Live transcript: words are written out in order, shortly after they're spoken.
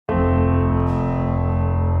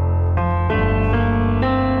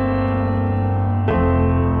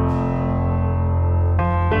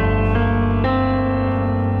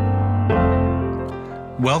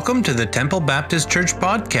Welcome to the Temple Baptist Church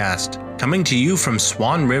podcast, coming to you from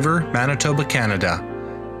Swan River, Manitoba, Canada.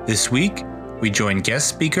 This week, we join guest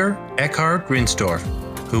speaker Eckhard Rinsdorf,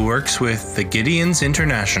 who works with the Gideons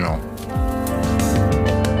International.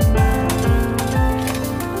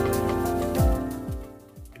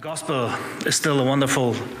 The gospel is still a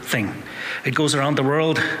wonderful thing. It goes around the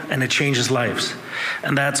world and it changes lives.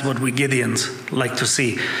 And that's what we Gideons like to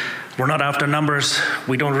see. We're not after numbers.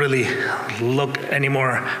 We don't really look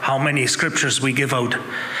anymore how many scriptures we give out.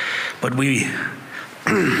 But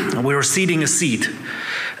we're seeding a seed,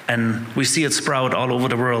 and we see it sprout all over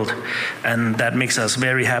the world. And that makes us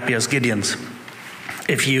very happy as Gideons.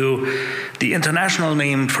 The international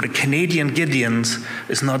name for the Canadian Gideons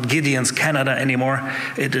is not Gideons Canada anymore,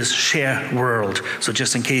 it is Share World. So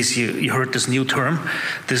just in case you heard this new term,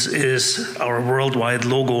 this is our worldwide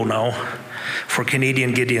logo now for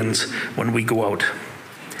Canadian Gideons when we go out.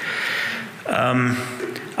 I'm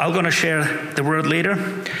going to share the word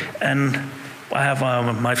later, and I have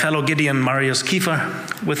my fellow Gideon, Marius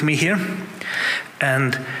Kiefer, with me here.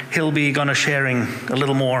 And he'll be going to sharing a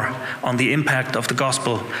little more on the impact of the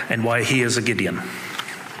gospel and why he is a Gideon.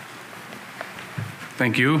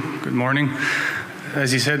 Thank you. Good morning.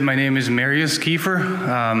 As you said, my name is Marius Kiefer.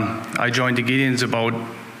 I joined the Gideons about,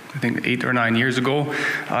 8 or 9 years ago.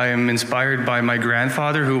 I am inspired by my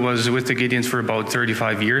grandfather, who was with the Gideons for about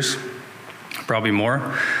 35 years, probably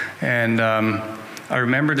more. And I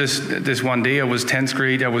remember this one day. I was 10th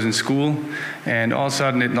grade, I was in school, and all of a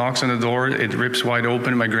sudden it knocks on the door, it rips wide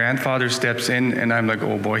open, my grandfather steps in, and I'm like,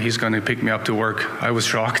 oh boy, he's going to pick me up to work. I was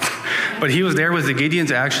shocked. But he was there with the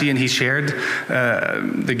Gideons actually, and he shared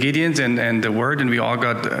the Gideons and the word, and we all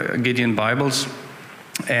got Gideon Bibles.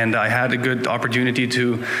 And I had a good opportunity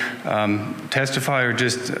to testify, or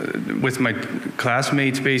just with my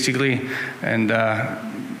classmates basically, and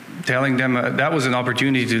telling them that was an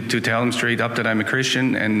opportunity to tell them straight up that I'm a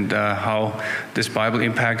Christian and how this Bible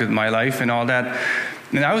impacted my life and all that.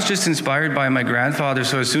 And I was just inspired by my grandfather.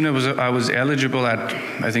 So as soon as I was eligible at,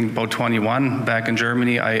 I think, about 21 back in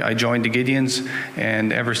Germany, I joined the Gideons,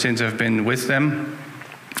 and ever since I've been with them.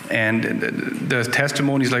 And the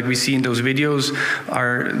testimonies like we see in those videos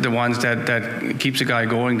are the ones that keeps a guy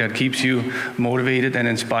going, that keeps you motivated and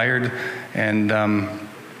inspired. And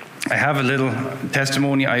I have a little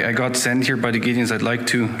testimony I got sent here by the Gideons. I'd like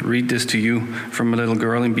to read this to you from a little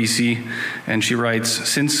girl in BC. And she writes,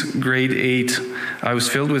 since grade 8, I was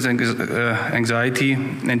filled with anxiety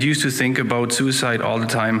and used to think about suicide all the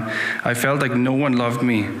time. I felt like no one loved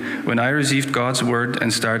me. When I received God's word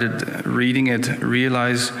and started reading it,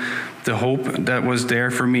 realized the hope that was there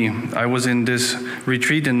for me. I was in this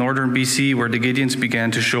retreat in northern BC where the Gideons began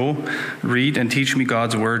to show, read, and teach me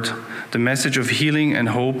God's word. The message of healing and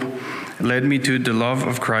hope led me to the love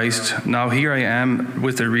of Christ. Now here I am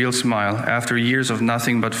with a real smile after years of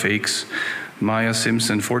nothing but fakes. Maya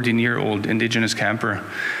Simpson, 14-year-old Indigenous camper.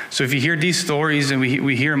 So if you hear these stories, and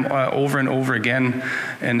we hear them over and over again,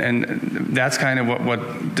 and that's kind of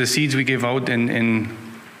what the seeds we give out in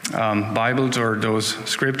Bibles or those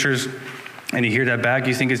scriptures, and you hear that back,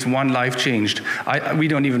 you think it's one life changed. We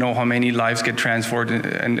don't even know how many lives get transformed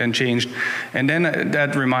and changed. And then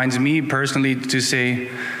that reminds me personally to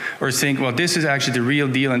say, or think, well, this is actually the real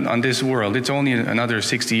deal on this world. It's only another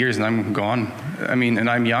 60 years and I'm gone. I mean, and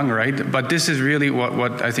I'm young, right? But this is really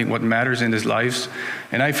what I think what matters in this lives.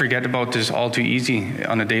 And I forget about this all too easy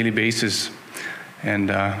on a daily basis. And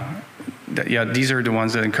these are the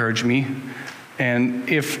ones that encourage me. And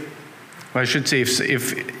if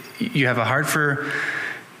you have a heart for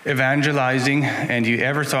evangelizing and you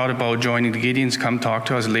ever thought about joining the Gideons, come talk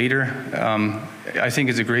to us later. I think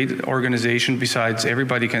it's a great organization. Besides,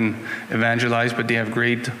 everybody can evangelize, but they have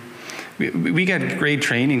we get great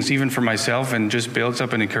trainings, even for myself, and just builds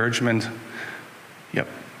up an encouragement. Yep,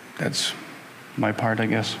 that's my part, I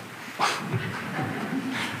guess.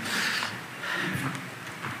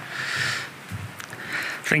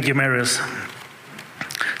 Thank you, Marius.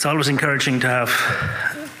 It's always encouraging to have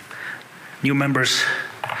new members,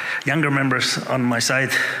 younger members on my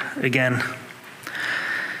side again.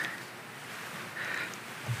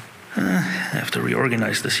 I have to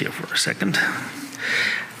reorganize this here for a second.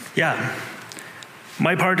 Yeah,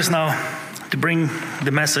 my part is now to bring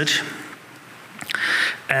the message.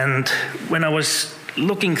 And when I was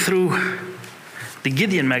looking through the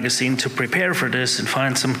Gideon magazine to prepare for this and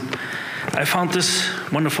I found this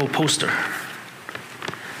wonderful poster.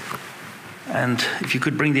 And if you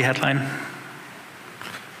could bring the headline.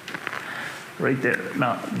 Right there.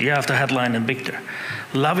 Now, you have the headline in big there.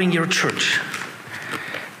 Loving Your Church.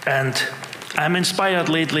 And I'm inspired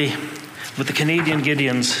lately with the Canadian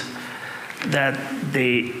Gideons that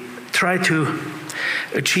they try to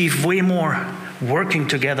achieve way more working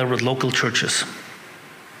together with local churches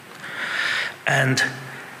and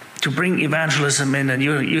to bring evangelism in. And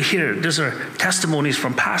you hear, these are testimonies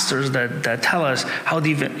from pastors that tell us how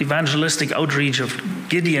the evangelistic outreach of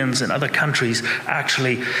Gideons and other countries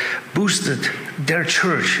actually boosted their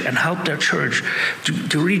church and helped their church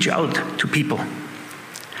to reach out to people.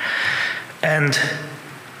 And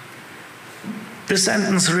this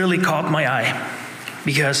sentence really caught my eye,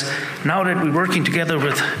 because now that we're working together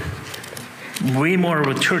with way more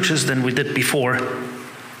with churches than we did before,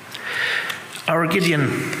 our Gideon,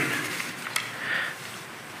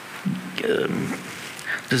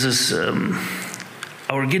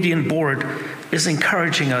 our Gideon board is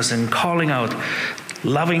encouraging us and calling out,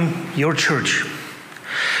 loving your church.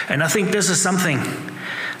 And I think this is something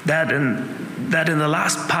that in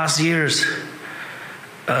the past years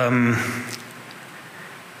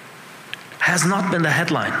has not been the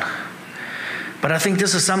headline. But I think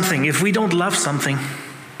this is something, if we don't love something,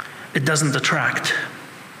 it doesn't attract.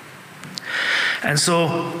 And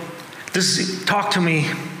so this talked to me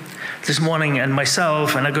this morning and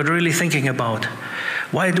myself, and I got really thinking about,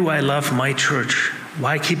 why do I love my church?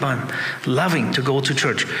 Why keep on loving to go to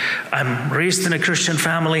church? I'm raised in a Christian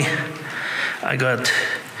family.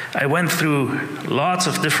 I went through lots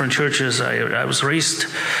of different churches. I was raised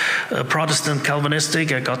Protestant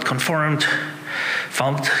Calvinistic. I got confirmed,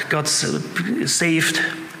 got saved,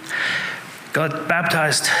 got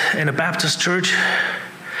baptized in a Baptist church,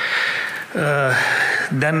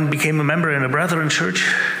 then became a member in a Brethren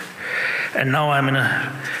church, and now I'm in a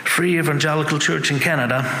free evangelical church in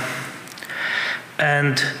Canada.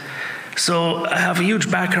 And so I have a huge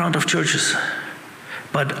background of churches,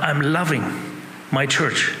 but I'm loving my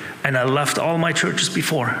church. And I left all my churches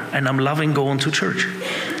before, and I'm loving going to church.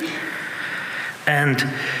 And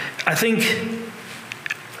I think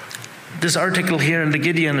this article here in the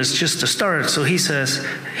Gideon is just a start. So he says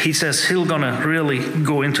he's gonna really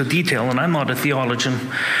go into detail, and I'm not a theologian,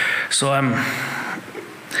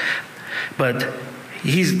 but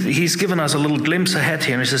he's given us a little glimpse ahead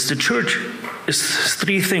here, and he says the church is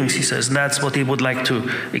three things, he says, and that's what he would like to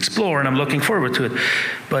explore, and I'm looking forward to it,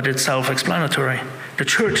 but it's self-explanatory. The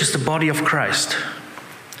church is the body of Christ.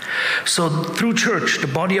 So through church, the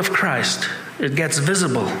body of Christ, it gets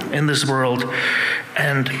visible in this world,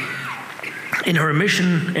 and in her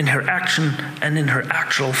mission, in her action, and in her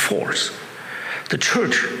actual force. The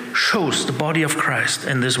church shows the body of Christ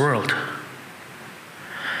in this world.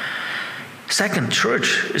 Second,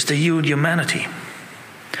 church is the humanity.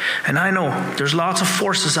 And I know there's lots of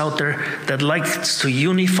forces out there that likes to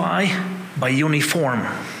unify by uniform.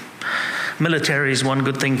 Military is one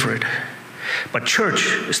good thing for it. But church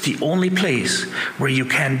is the only place where you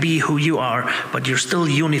can be who you are, but you're still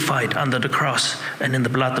unified under the cross and in the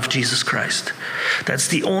blood of Jesus Christ. That's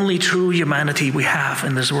the only true humanity we have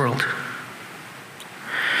in this world.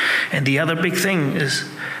 And the other big thing is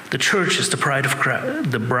the church is the bride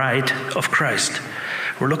of Christ.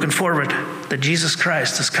 We're looking forward that Jesus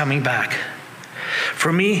Christ is coming back.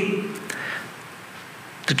 For me,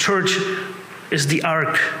 the church is the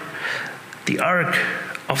ark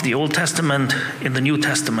of the Old Testament in the New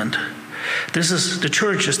Testament. The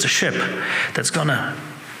church is the ship that's gonna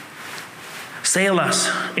sail us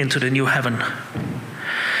into the new heaven.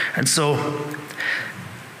 And so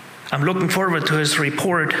I'm looking forward to his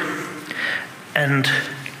report, and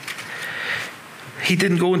he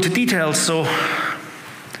didn't go into details, so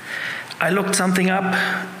I looked something up,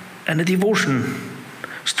 and a devotion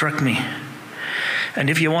struck me. And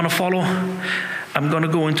if you want to follow, I'm going to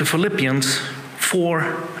go into Philippians 4,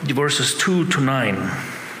 verses 2 to 9.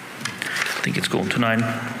 I think it's going to 9.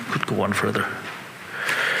 Could go on further.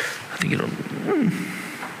 I think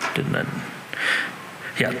didn't I?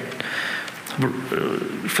 Yeah.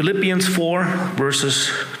 Philippians 4,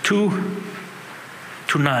 verses 2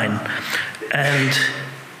 to 9. And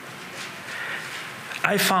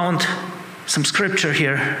I found some scripture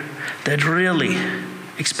here that really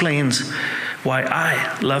explains why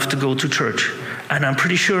I love to go to church. And I'm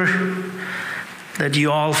pretty sure that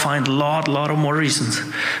you all find a lot of more reasons.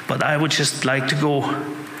 But I would just like to go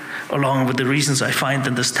along with the reasons I find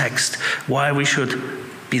in this text, why we should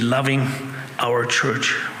be loving our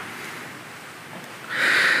church.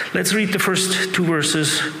 Let's read the first two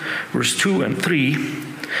verses, verse 2 and 3.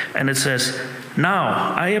 And it says,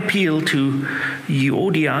 "Now I appeal to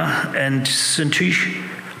Euodia and Syntyche,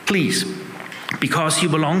 please, because you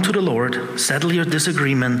belong to the Lord, settle your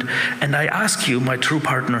disagreement, and I ask you, my true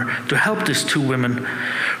partner, to help these two women,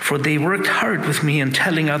 for they worked hard with me in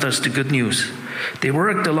telling others the good news. They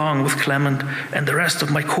worked along with Clement and the rest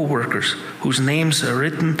of my co-workers, whose names are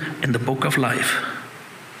written in the book of life.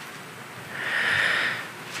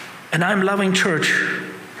 And I'm loving church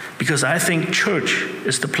because I think church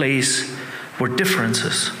is the place where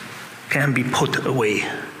differences can be put away.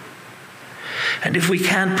 And if we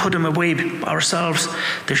can't put them away ourselves,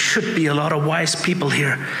 there should be a lot of wise people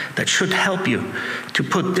here that should help you to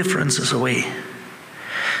put differences away.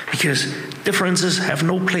 Because differences have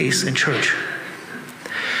no place in church.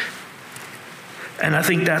 And I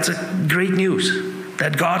think that's a great news,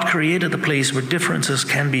 that God created a place where differences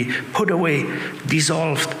can be put away,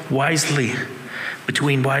 dissolved wisely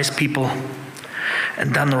between wise people,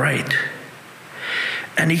 and done right.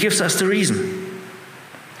 And he gives us the reason.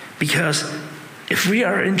 Because if we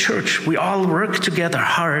are in church, we all work together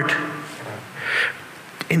hard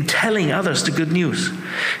in telling others the good news.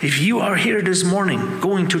 If you are here this morning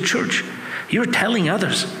going to church, you're telling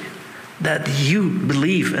others that you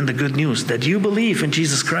believe in the good news, that you believe in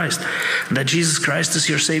Jesus Christ, that Jesus Christ is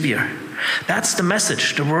your Savior. That's the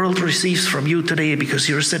message the world receives from you today because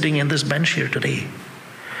you're sitting in this bench here today.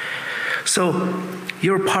 So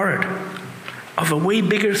you're part of a way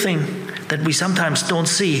bigger thing that we sometimes don't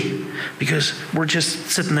see because we're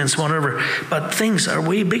just sitting in Swan River. But things are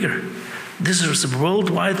way bigger. This is a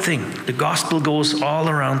worldwide thing. The gospel goes all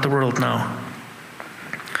around the world now.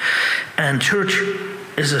 And church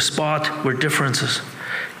is a spot where differences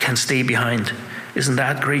can stay behind. Isn't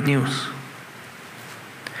that great news?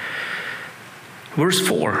 Verse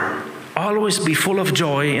 4, always be full of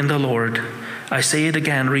joy in the Lord. I say it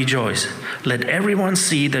again, rejoice. Let everyone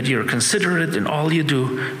see that you're considerate in all you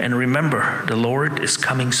do, and remember, the Lord is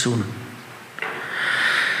coming soon.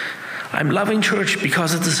 I'm loving church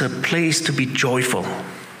because it is a place to be joyful.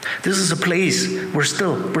 This is a place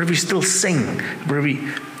where we still sing, where we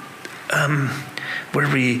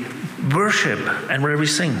worship and where we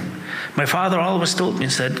sing. My father always told me,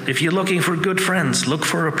 said, if you're looking for good friends, look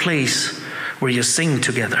for a place where you sing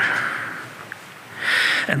together.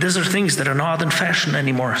 And these are things that are not in fashion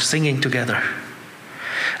anymore, singing together.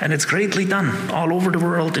 And it's greatly done all over the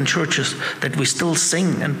world in churches that we still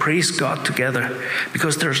sing and praise God together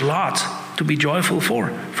because there's lots to be joyful for.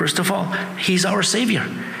 First of all, He's our Savior.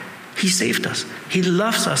 He saved us. He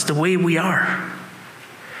loves us the way we are.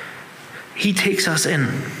 He takes us in.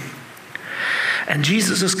 And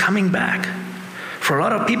Jesus is coming back. For a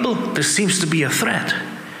lot of people, this seems to be a threat.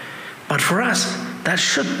 But for us, that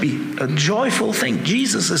should be a joyful thing.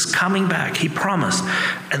 Jesus is coming back. He promised.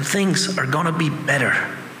 And things are going to be better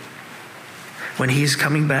when He's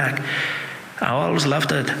coming back. I always love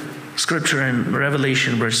that scripture in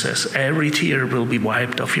Revelation where it says, every tear will be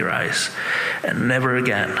wiped off your eyes and never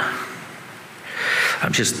again.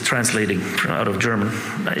 I'm just translating out of German.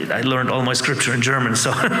 I learned all my scripture in German,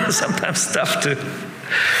 so sometimes tough to.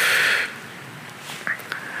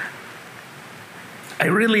 I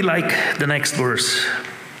really like the next verse.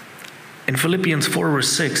 In Philippians 4 verse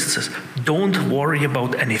 6, it says, don't worry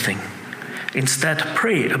about anything. Instead,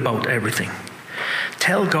 pray about everything.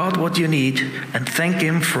 Tell God what you need and thank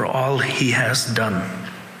Him for all He has done.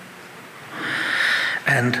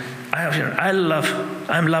 And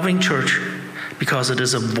I'm loving church because it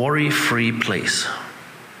is a worry-free place.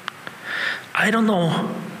 I don't know,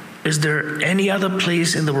 is there any other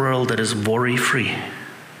place in the world that is worry-free?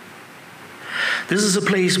 This is a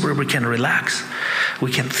place where we can relax.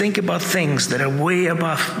 We can think about things that are way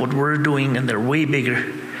above what we're doing and they're way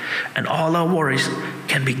bigger. And all our worries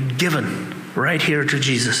can be given right here to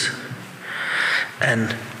Jesus.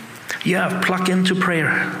 And plug into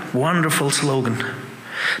prayer. Wonderful slogan.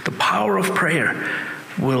 The power of prayer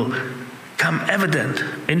will come evident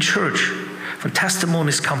in church when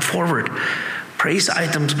testimonies come forward. Praise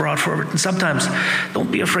items brought forward. And sometimes,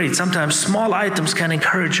 don't be afraid, sometimes small items can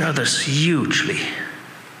encourage others hugely.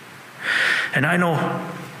 And I know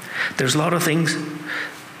there's a lot of things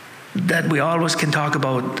that we always can talk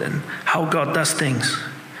about and how God does things.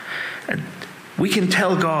 And we can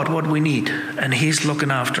tell God what we need, and He's looking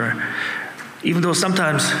after. Even though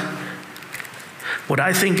sometimes what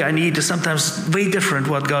I think I need is sometimes way different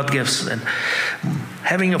what God gives. And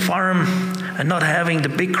having a farm and not having the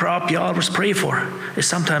big crop you always pray for is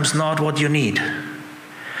sometimes not what you need.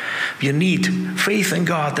 You need faith in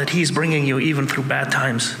God that He's bringing you even through bad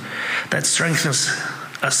times. That strengthens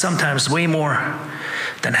us sometimes way more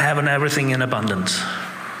than having everything in abundance.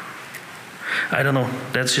 I don't know,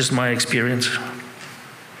 that's just my experience.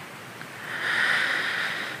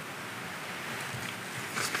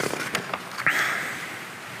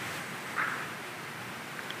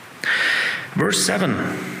 Verse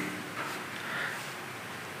 7.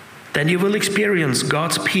 Then you will experience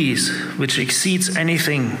God's peace, which exceeds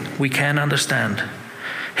anything we can understand.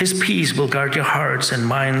 His peace will guard your hearts and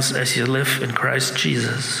minds as you live in Christ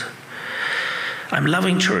Jesus. I'm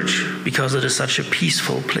loving church because it is such a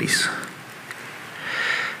peaceful place.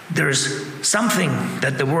 There's something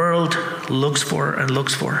that the world looks for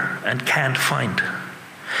and can't find.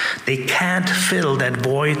 They can't fill that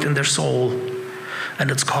void in their soul, and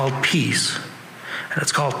it's called peace. And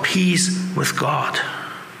it's called peace with God.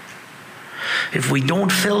 If we don't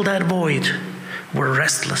fill that void, we're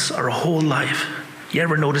restless our whole life. You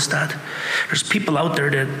ever notice that? There's people out there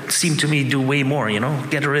that seem to me do way more,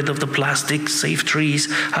 get rid of the plastic, save trees,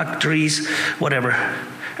 hug trees, whatever.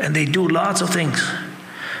 And they do lots of things.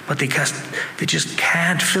 But they just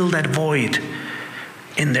can't fill that void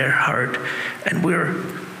in their heart. And we're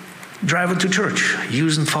driving to church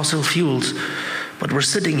using fossil fuels, but we're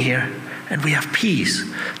sitting here and we have peace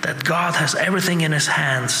that God has everything in his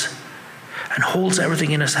hands and holds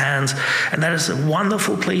everything in his hands. And that is a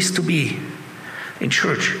wonderful place to be in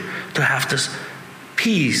church, to have this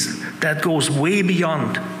peace that goes way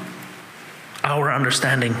beyond our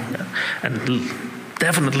understanding, and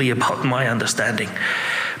definitely about my understanding.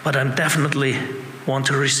 But I'm definitely want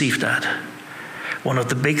to receive that. One of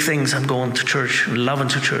the big things I'm going to church, loving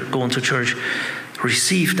to church, going to church,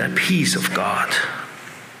 receive that peace of God.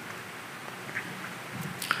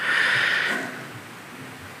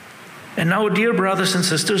 And now, dear brothers and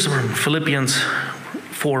sisters, we're in Philippians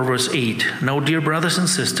 4 verse 8. Now, dear brothers and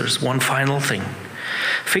sisters, one final thing.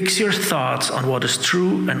 Fix your thoughts on what is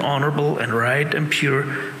true and honorable and right and pure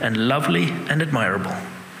and lovely and admirable.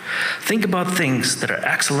 Think about things that are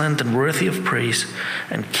excellent and worthy of praise,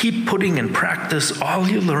 and keep putting in practice all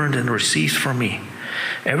you learned and received from me,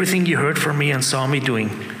 everything you heard from me and saw me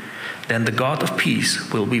doing. Then the God of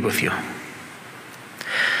peace will be with you.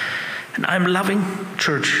 And I'm loving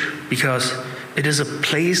church because it is a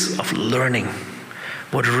place of learning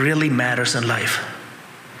what really matters in life.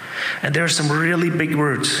 And there are some really big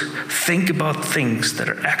words. Think about things that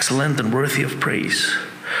are excellent and worthy of praise.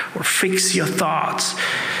 Or fix your thoughts.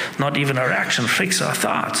 Not even our action, fix our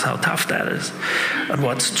thoughts, how tough that is. And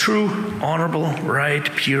what's true, honorable, right,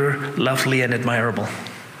 pure, lovely, and admirable.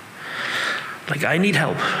 Like, I need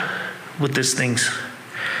help with these things.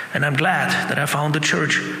 And I'm glad that I found a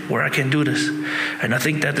church where I can do this. And I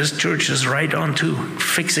think that this church is right on to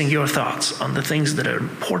fixing your thoughts on the things that are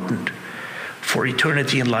important for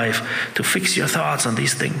eternity in life, to fix your thoughts on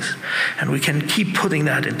these things. And we can keep putting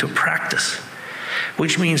that into practice,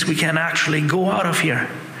 which means we can actually go out of here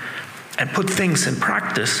and put things in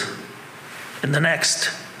practice in the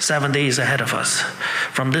next 7 days ahead of us.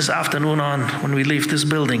 From this afternoon on, when we leave this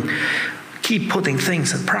building, keep putting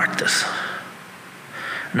things in practice.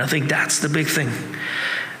 And I think that's the big thing,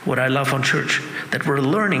 what I love on church, that we're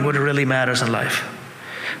learning what really matters in life.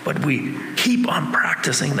 But we keep on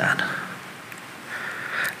practicing that.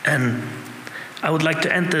 And I would like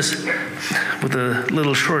to end this with a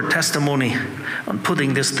little short testimony on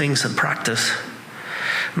putting these things in practice.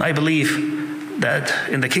 And I believe that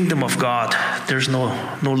in the kingdom of God, there's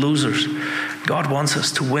no losers. God wants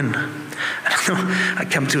us to win. I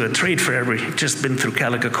come to a trade fair. We've just been through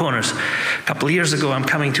Calico Corners. A couple of years ago, I'm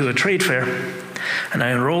coming to a trade fair, and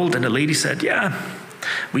I enrolled, and the lady said,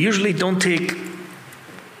 we usually don't take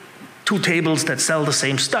 2 tables that sell the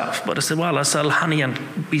same stuff. But I said, well, I sell honey and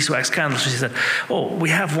beeswax candles. She said, oh, we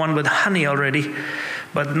have one with honey already,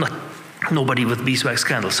 but nobody with beeswax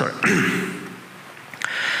candles, sorry.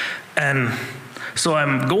 And so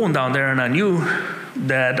I'm going down there, and I knew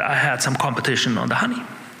that I had some competition on the honey.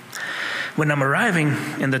 When I'm arriving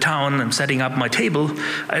in the town and setting up my table,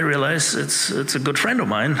 I realize it's a good friend of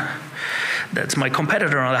mine. That's my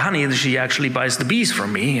competitor on the honey. She actually buys the bees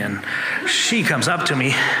from me, and she comes up to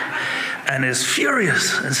me and is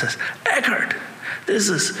furious and says, Eckhart, this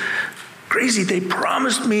is crazy. They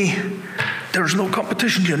promised me there's no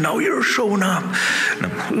competition here. Now you're showing up.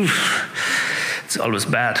 It's always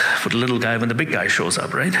bad for the little guy when the big guy shows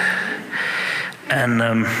up, right? And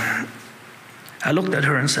I looked at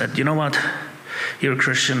her and said, you know what? You're a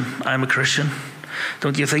Christian. I'm a Christian.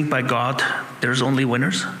 Don't you think by God there's only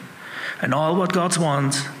winners? And all what God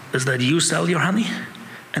wants is that you sell your honey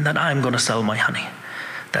and that I'm going to sell my honey.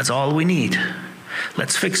 That's all we need.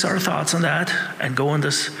 Let's fix our thoughts on that and go on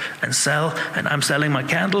this and sell. And I'm selling my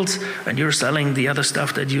candles and you're selling the other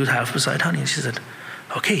stuff that you have beside honey. And she said,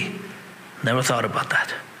 okay, never thought about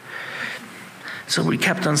that. So we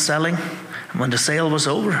kept on selling. And when the sale was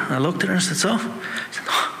over, I looked at her and said, so? She said,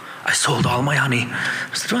 oh, I sold all my honey.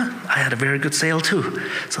 I said, well, I had a very good sale too.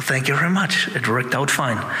 So thank you very much. It worked out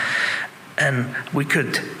fine. And we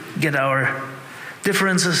could get our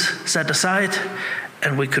differences set aside,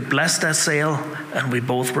 and we could bless that sail, and we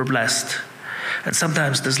both were blessed. And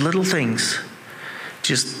sometimes these little things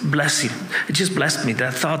just bless you. It just blessed me.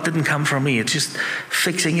 That thought didn't come from me. It's just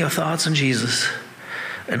fixing your thoughts on Jesus.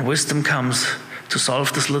 And wisdom comes to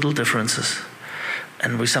solve these little differences.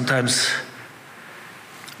 And we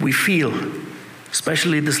feel,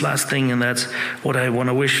 especially this last thing, and that's what I want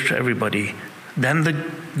to wish to everybody. Then the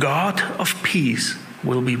God of peace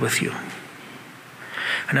will be with you.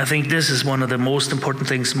 And I think this is one of the most important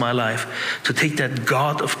things in my life, to take that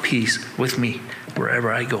God of peace with me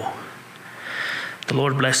wherever I go. The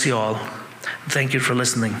Lord bless you all. Thank you for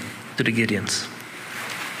listening to the Gideons.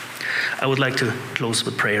 I would like to close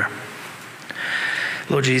with prayer.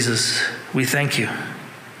 Lord Jesus, we thank you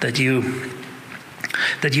that you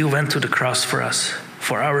went to the cross for us,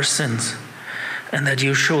 for our sins, and that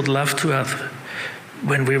you showed love to us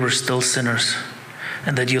when we were still sinners,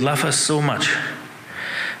 and that you love us so much.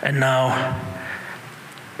 And now,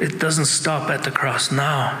 it doesn't stop at the cross.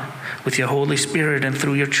 Now, with your Holy Spirit and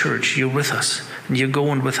through your church, you're with us, and you're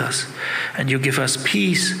going with us, and you give us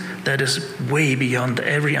peace that is way beyond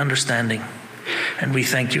every understanding. And we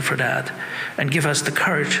thank you for that. And give us the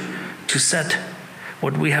courage to set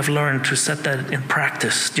what we have learned, to set that in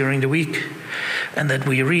practice during the week, and that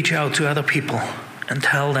we reach out to other people and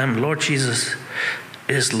tell them, Lord Jesus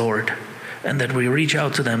is Lord. And that we reach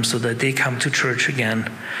out to them so that they come to church again,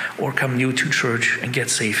 or come new to church and get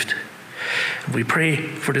saved. We pray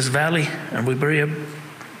for this valley, and we pray a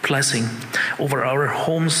blessing over our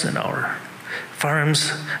homes and our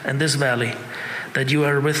farms and this valley, that you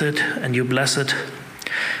are with it and you bless it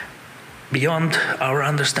beyond our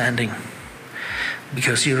understanding,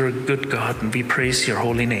 because you're a good God, and we praise your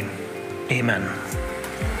holy name. Amen.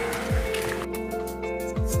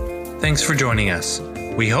 Thanks for joining us.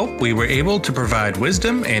 We hope we were able to provide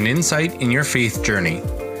wisdom and insight in your faith journey.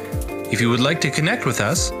 If you would like to connect with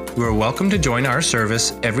us, you are welcome to join our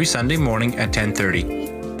service every Sunday morning at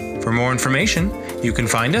 10:30. For more information, you can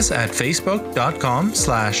find us at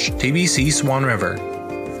facebook.com/TBC Swan River.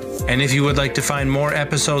 And if you would like to find more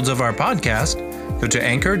episodes of our podcast, go to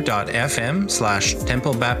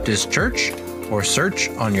anchor.fm/Temple Baptist Church or search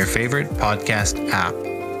on your favorite podcast app.